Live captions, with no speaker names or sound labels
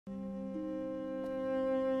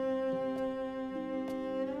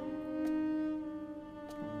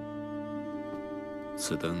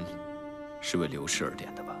此灯是为刘氏而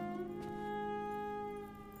点的吧？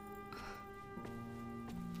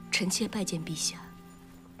臣妾拜见陛下。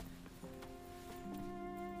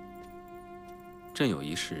朕有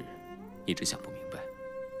一事一直想不明白：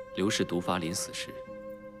刘氏毒发临死时，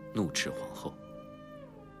怒斥皇后，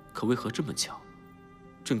可为何这么巧，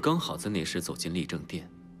朕刚好在那时走进立正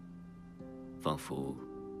殿，仿佛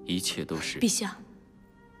一切都是……陛下。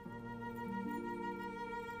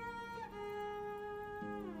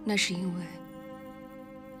 那是因为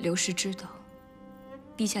刘氏知道，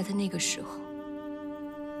陛下在那个时候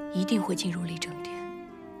一定会进入立正殿，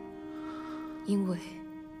因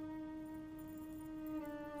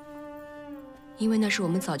为那是我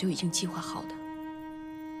们早就已经计划好的。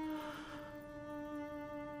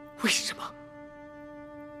为什么？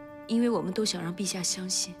因为我们都想让陛下相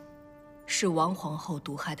信，是王皇后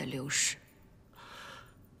毒害的刘氏。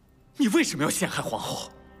你为什么要陷害皇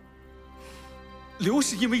后？ 刘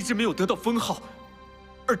氏因为一直没有得到封号，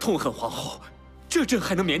而痛恨皇后，这朕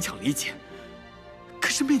还能勉强理解。可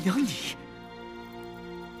是媚娘你，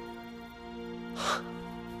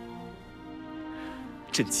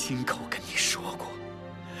朕亲口跟你说过，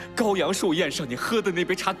高阳寿宴上你喝的那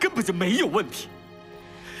杯茶根本就没有问题。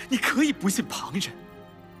你可以不信旁人，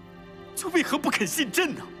却为何不肯信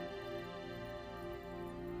朕呢？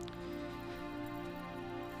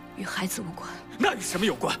与孩子无关。那与什么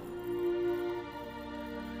有关？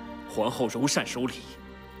 皇后柔善守礼，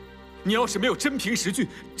你要是没有真凭实据，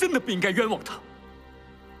真的不应该冤枉她。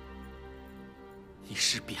你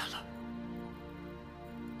识变了，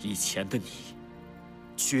以前的你，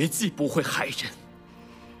绝技不会害人。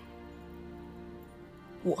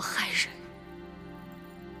我害人，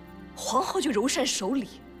皇后就柔善守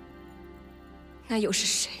礼，那又是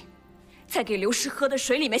谁，在给刘氏喝的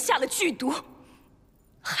水里面下了剧毒，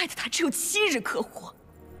害得她只有7日可活？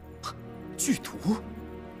剧毒？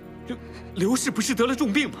 刘氏不是得了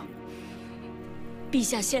重病吗？陛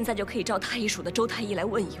下现在就可以召太医署的周太医来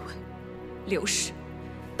问一问，刘氏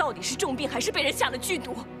到底是重病还是被人下了剧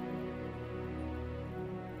毒？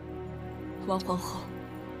王皇后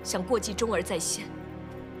想过继钟儿在先，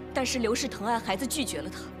但是刘氏疼爱孩子拒绝了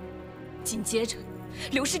她，紧接着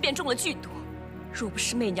刘氏便中了剧毒。若不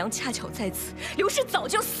是媚娘恰巧在此，刘氏早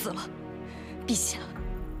就死了。陛下，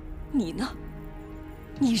你呢？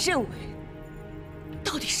你认为？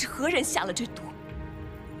 到底是何人下了这毒？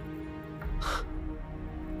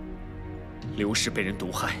刘氏被人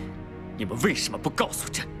毒害，你们为什么不告诉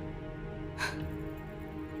朕？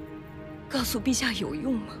告诉陛下有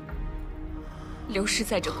用吗？刘氏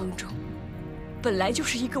在这宫中，本来就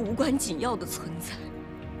是一个无关紧要的存在。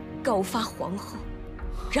告发皇后，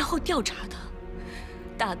然后调查她，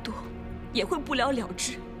大多也会不了了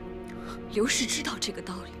之。刘氏知道这个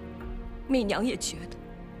道理，媚娘也觉得。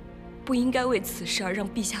 不应该为此事而让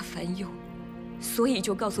陛下烦忧，所以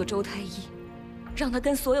就告诉周太医，让他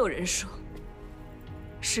跟所有人说，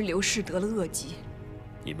是刘氏得了恶疾。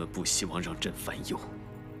你们不希望让朕烦忧，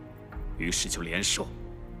于是就联手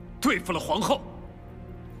对付了皇后。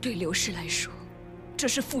对刘氏来说，这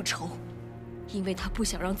是复仇，因为他不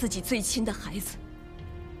想让自己最亲的孩子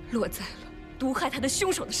落在了毒害他的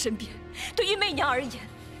凶手的身边。对于媚娘而言，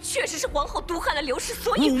确实是皇后毒害了刘氏，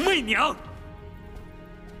所以武媚娘。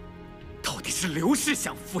 到底是刘氏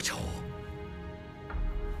想复仇，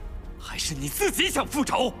还是你自己想复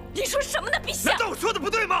仇？你说什么呢，陛下？难道我说的不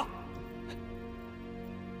对吗？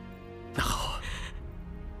那好，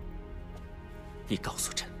你告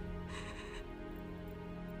诉朕，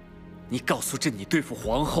你告诉朕，你对付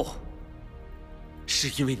皇后，是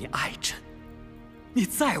因为你爱朕，你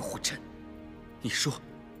在乎朕。你说，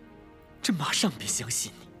朕马上便相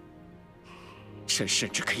信你。朕甚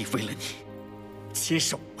至可以为了你。 亲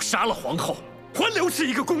手杀了皇后，还刘氏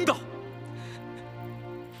一个公道。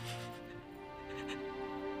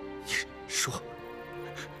你说，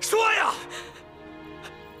说呀！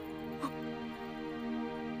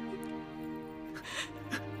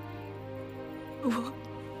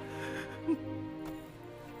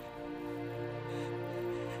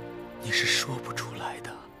你是说不出来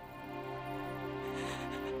的，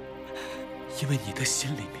因为你的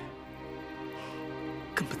心里面。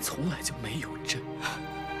 根本从来就没有朕。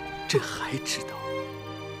朕还知道，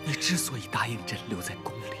你之所以答应朕留在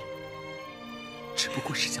宫里，只不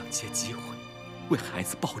过是想借机会为孩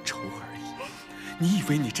子报仇而已。你以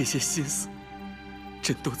为你这些心思，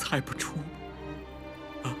朕都猜不出吗？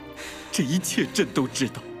啊，这一切朕都知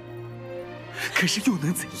道。可是又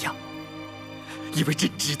能怎样？因为朕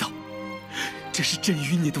知道，这是朕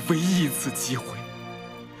与你的唯一一次机会。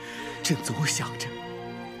朕总想着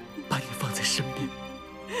把你放在身边。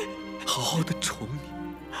 好好的宠你，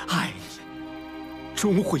爱你，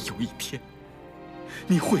终会有一天，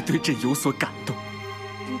你会对朕有所感动。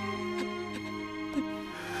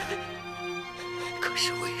可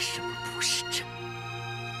是为什么不是朕？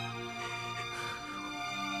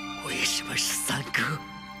为什么是三哥？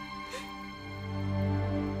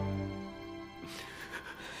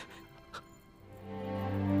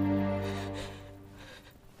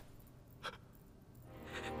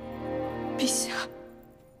陛下，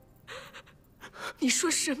你说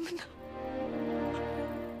什么呢？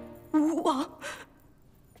吴王？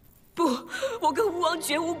不，我跟吴王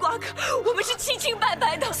绝无瓜葛，我们是清清白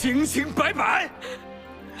白的。清清白白？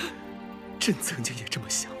朕曾经也这么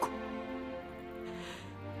想过。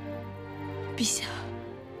陛下，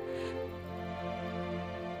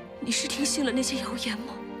你是听信了那些谣言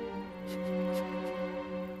吗？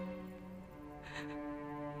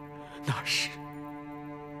那时，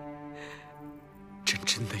朕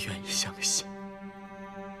真的愿意相信，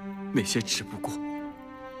那些只不过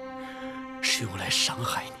是用来伤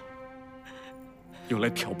害你、用来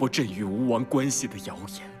挑拨朕与吴王关系的谣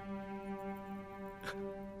言。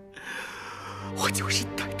我就是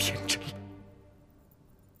太天真了。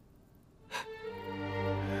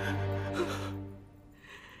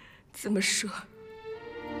怎么说？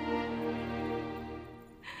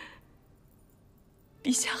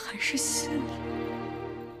陛下还是信了。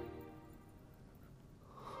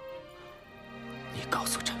你告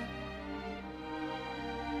诉朕，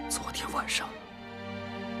昨天晚上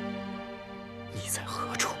你在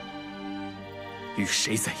何处，与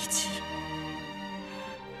谁在一起？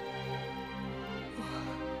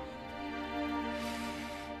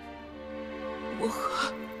我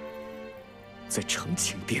和在承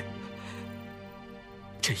庆殿，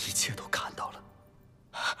这一切都看到了。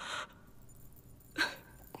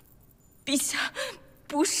陛下，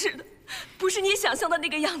不是的，不是你想象的那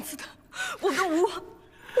个样子的。我跟吴王，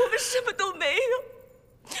我们什么都没有。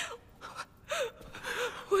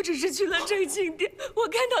我只是去了正庆殿，我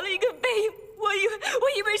看到了一个背影，我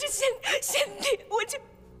以为是先帝，我就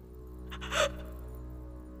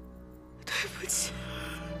对不起。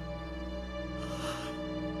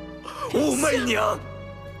武媚娘，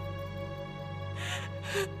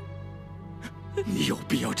你有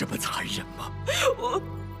必要这么残忍吗？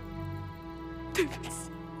对不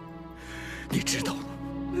起。你知道吗？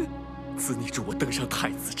自你助我登上太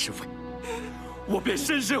子之位，我便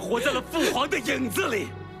深深活在了父皇的影子里。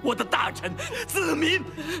我的大臣、子民，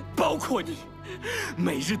包括你，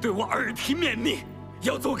每日对我耳提面命，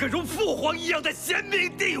要做个如父皇一样的贤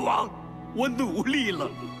明帝王。我努力了，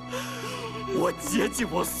我竭尽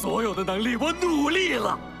我所有的能力，我努力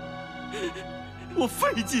了，我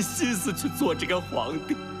费尽心思去做这个皇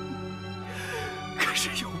帝。可是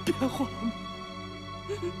有变化吗？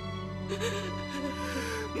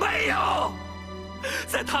没有。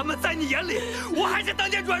在他们，在你眼里，我还是当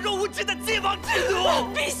年软弱无知的姬王之奴。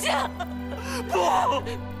陛下，不，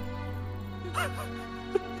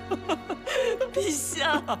陛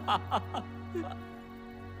下，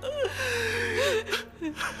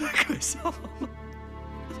可笑了，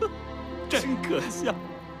真可笑。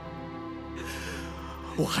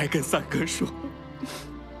我还跟三哥说，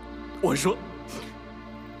我说，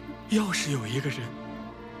要是有一个人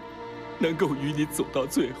能够与你走到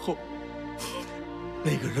最后，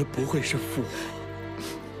那个人不会是父皇，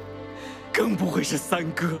更不会是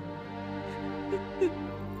三哥，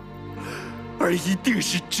而一定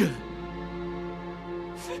是朕。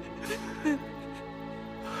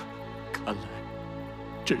看来，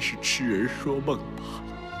真是痴人说梦罢了。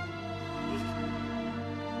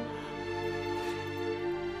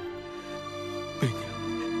媚娘，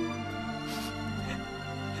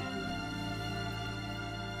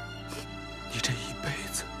你这一辈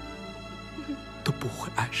子都不会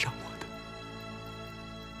爱上我的，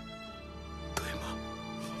对吗？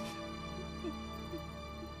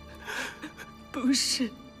不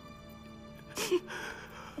是，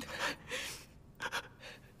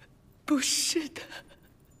不是的，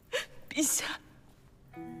陛下。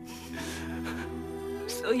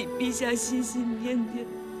所以陛下心心念念，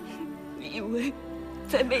以为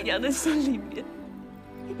在媚娘的心里面，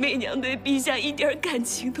媚娘对陛下一点感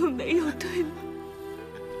情都没有，对吗？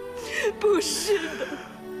不是的，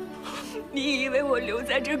你以为我留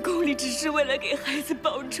在这宫里只是为了给孩子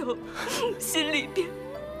报仇，心里边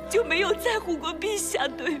就没有在乎过陛下，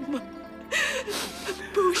对吗？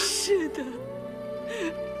不是的，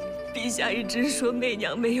陛下一直说媚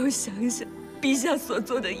娘没有想想陛下所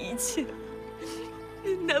做的一切，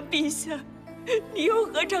那陛下，你又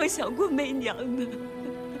何尝想过媚娘呢？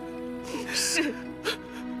是，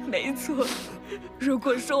没错。如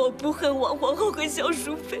果说我不恨王皇后和萧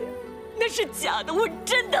淑妃，那是假的，我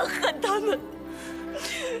真的恨他们。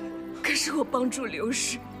可是我帮助刘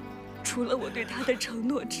氏，除了我对他的承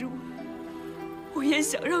诺之外，我也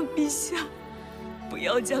想让陛下不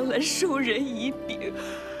要将来授人以柄，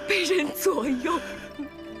被人左右。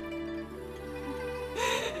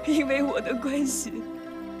因为我的关系，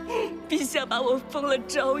陛下把我封了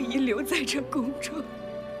昭仪，留在这宫中。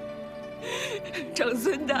长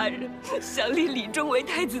孙大人想立李忠为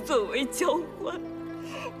太子作为交换，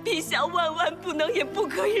陛下万万不能也不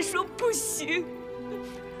可以说不行。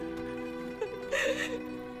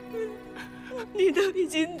你都已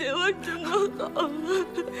经对我这么好了，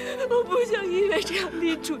我不想因为这样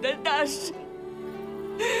离主的大事，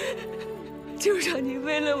就让你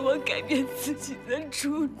为了我改变自己的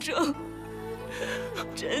初衷。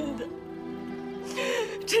真的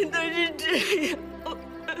是这样。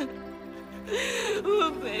我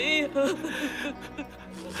没有，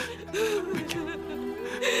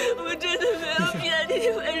我真的没有骗你，你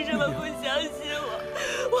为什么不相信我？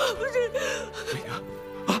我不是。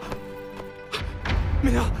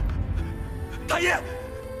媚娘啊！媚娘，太医，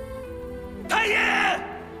太医！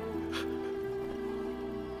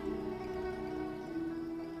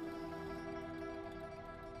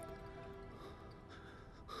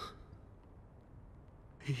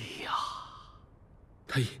哎呀，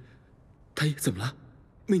太医怎么了？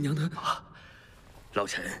媚娘的老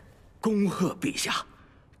臣恭贺陛下，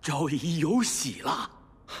昭仪有喜了。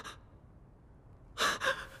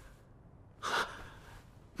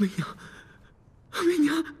媚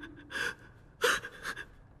娘，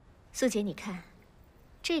素姐，你看，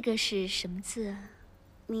这个是什么字啊？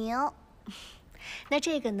明。那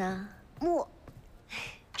这个呢？木。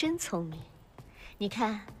真聪明。你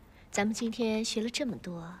看，咱们今天学了这么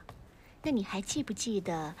多，那你还记不记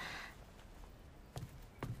得？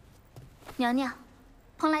娘娘，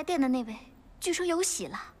蓬莱殿的那位，据说有喜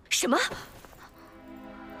了。什么？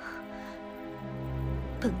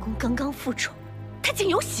本宫刚刚复宠，他竟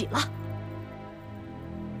有喜了。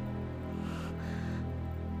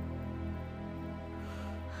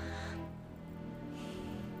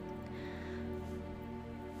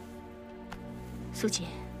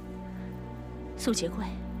素洁乖，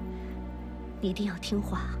你一定要听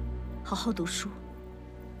话，好好读书。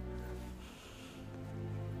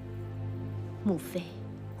母妃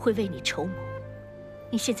会为你筹谋，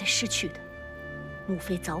你现在失去的，母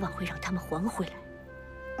妃早晚会让他们还回来。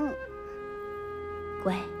嗯，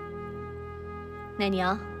乖，奶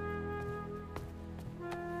娘。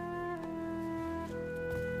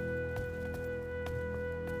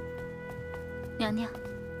娘娘，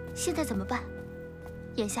现在怎么办？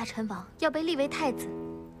眼下陈王要被立为太子，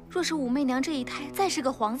若是武媚娘这一胎再是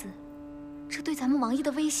个皇子，这对咱们王爷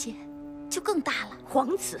的威胁就更大了。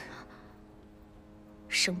皇子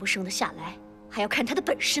生不生得下来，还要看他的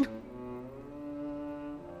本事呢。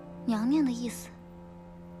娘娘的意思，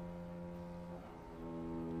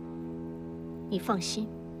你放心，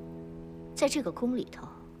在这个宫里头，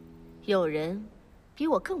有人比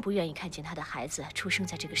我更不愿意看见他的孩子出生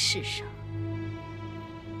在这个世上。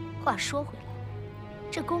话说回来，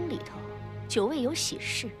这宫里头久未有喜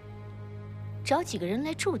事，找几个人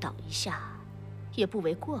来助导一下，也不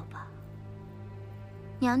为过吧？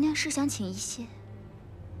娘娘是想请一些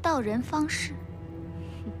道人方士？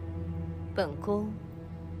本宫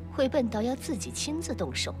会笨到要自己亲自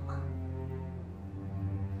动手吗？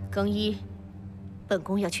更衣，本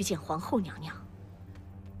宫要去见皇后娘娘。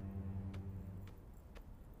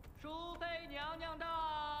淑妃娘娘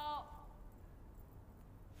到。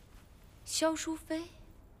萧淑妃，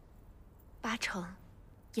八成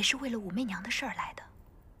也是为了武媚娘的事儿来的。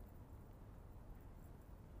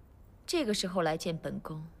这个时候来见本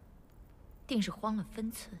宫，定是慌了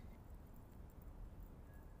分寸。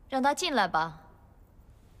让他进来吧，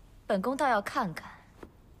本宫倒要看看，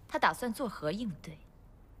他打算作何应对。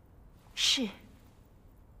是。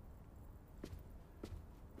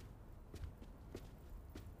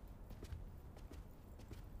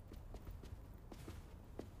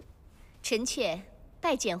臣妾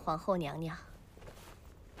拜见皇后娘娘。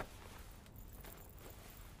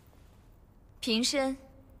平身，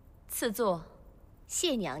赐座。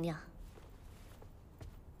谢娘娘。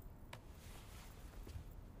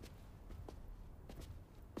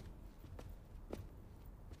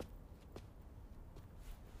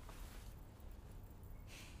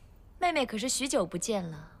妹妹可是许久不见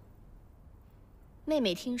了。妹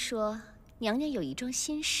妹听说娘娘有一桩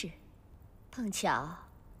心事，碰巧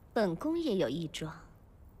本宫也有一桩。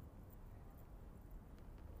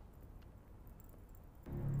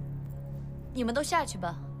你们都下去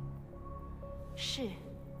吧。是。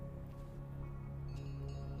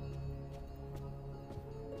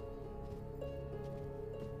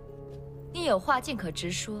你有话尽可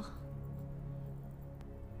直说，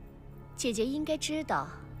姐姐应该知道，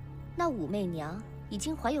那武媚娘已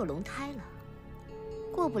经怀有龙胎了。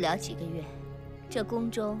过不了几个月，这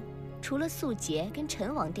宫中除了素洁跟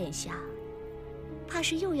陈王殿下，怕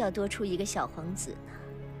是又要多出一个小皇子呢。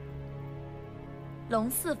龙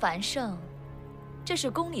嗣繁盛，这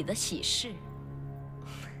是宫里的喜事。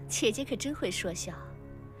姐姐可真会说笑。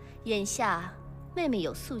眼下妹妹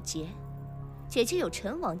有素洁，姐姐有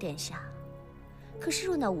陈王殿下，可是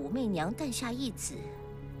若那武媚娘诞下一子，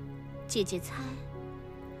姐姐猜，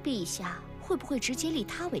陛下会不会直接立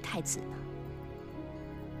她为太子呢？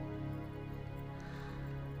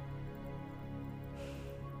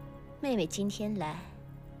妹妹今天来，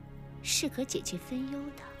是和姐姐分忧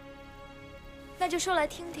的。那就说来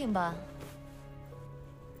听听吧。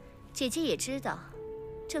姐姐也知道，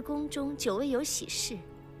这宫中久未有喜事。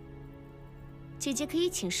姐姐可以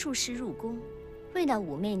请术士入宫，为那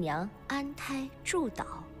武媚娘安胎祝祷。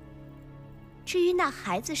至于那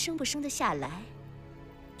孩子生不生得下来，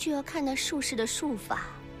就要看那术士的术法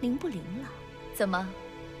灵不灵了。怎么，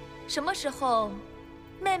什么时候，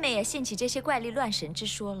妹妹也信起这些怪力乱神之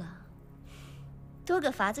说了？多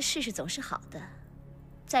个法子试试总是好的。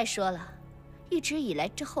再说了，一直以来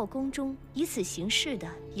这后宫中以此行事的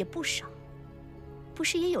也不少，不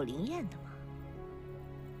是也有灵验的吗？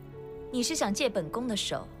你是想借本宫的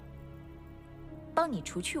手，帮你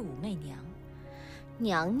除去武媚娘？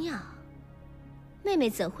娘娘，妹妹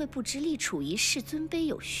怎会不知立储一事尊卑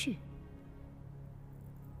有序？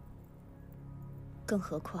更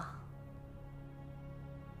何况，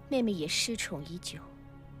妹妹也失宠已久。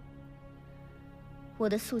我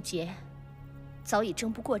的素洁早已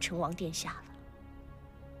争不过成王殿下了。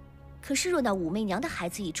可是若那武媚娘的孩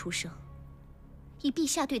子一出生，以陛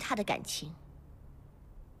下对她的感情，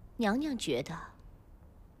娘娘觉得，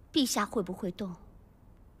陛下会不会动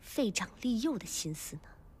废长立幼的心思呢？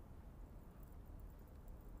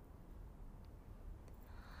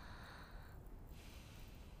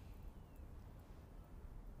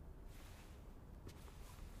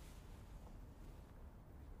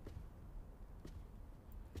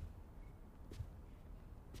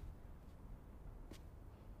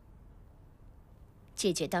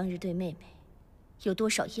姐姐当日对妹妹有多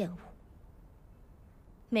少厌恶，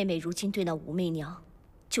妹妹如今对那武媚娘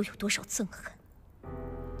就有多少憎恨。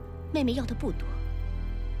妹妹要的不多，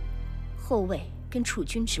后位跟储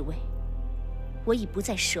君之位，我已不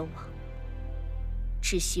再奢望，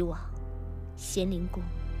只希望咸宁宫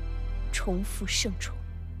重复圣宠。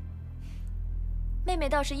妹妹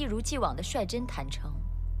倒是一如既往的率真坦诚，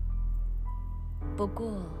不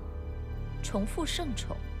过重复圣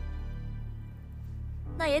宠，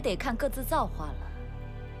那也得看各自造化了。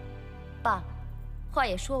罢了，话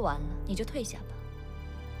也说完了，你就退下吧。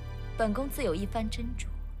本宫自有一番斟酌。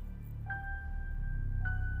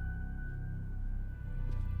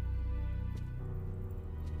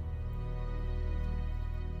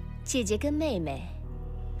姐姐跟妹妹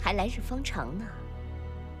还来日方长呢，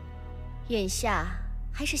眼下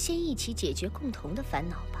还是先一起解决共同的烦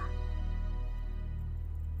恼吧。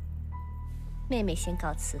妹妹先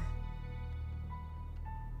告辞。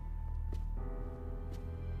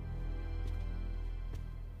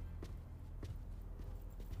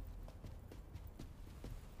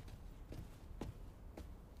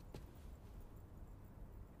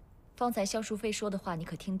方才萧淑妃说的话，你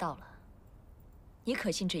可听到了？你可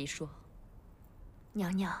信这一说？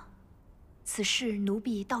娘娘，此事奴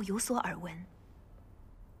婢倒有所耳闻。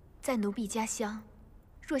在奴婢家乡，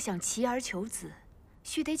若想祈儿求子，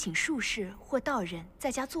须得请术士或道人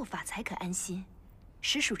在家做法才可安心，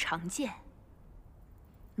实属常见。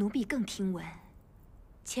奴婢更听闻，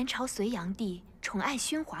前朝隋炀帝宠爱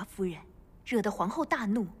宣华夫人，惹得皇后大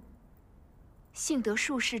怒。幸得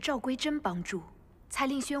术士赵归真帮助，才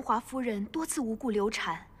令宣华夫人多次无故流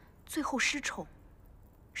产，最后失宠。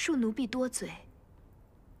恕奴婢多嘴，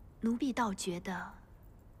奴婢倒觉得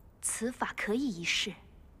此法可以一试。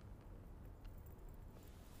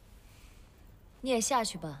你也下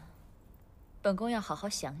去吧，本宫要好好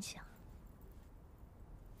想想。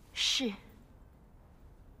是。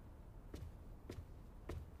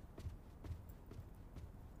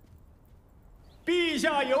陛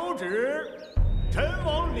下有旨，臣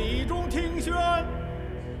王李忠听宣，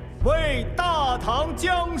为大唐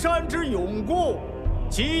江山之永固，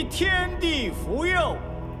及天地福佑，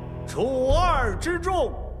楚二之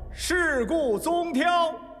众，世故宗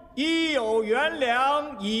挑，亦有元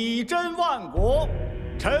良，以真万国。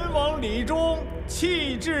臣王李忠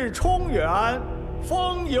气质冲远，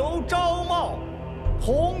风游昭茂，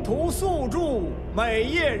宏图素著，美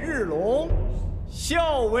业日隆，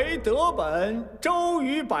孝为德本，周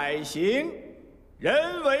于百行，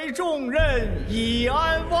人为重任，以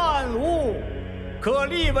安万诬，可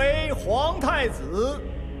立为皇太子，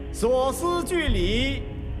所司据理，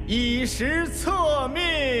以实册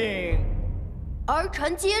命。儿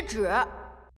臣接旨。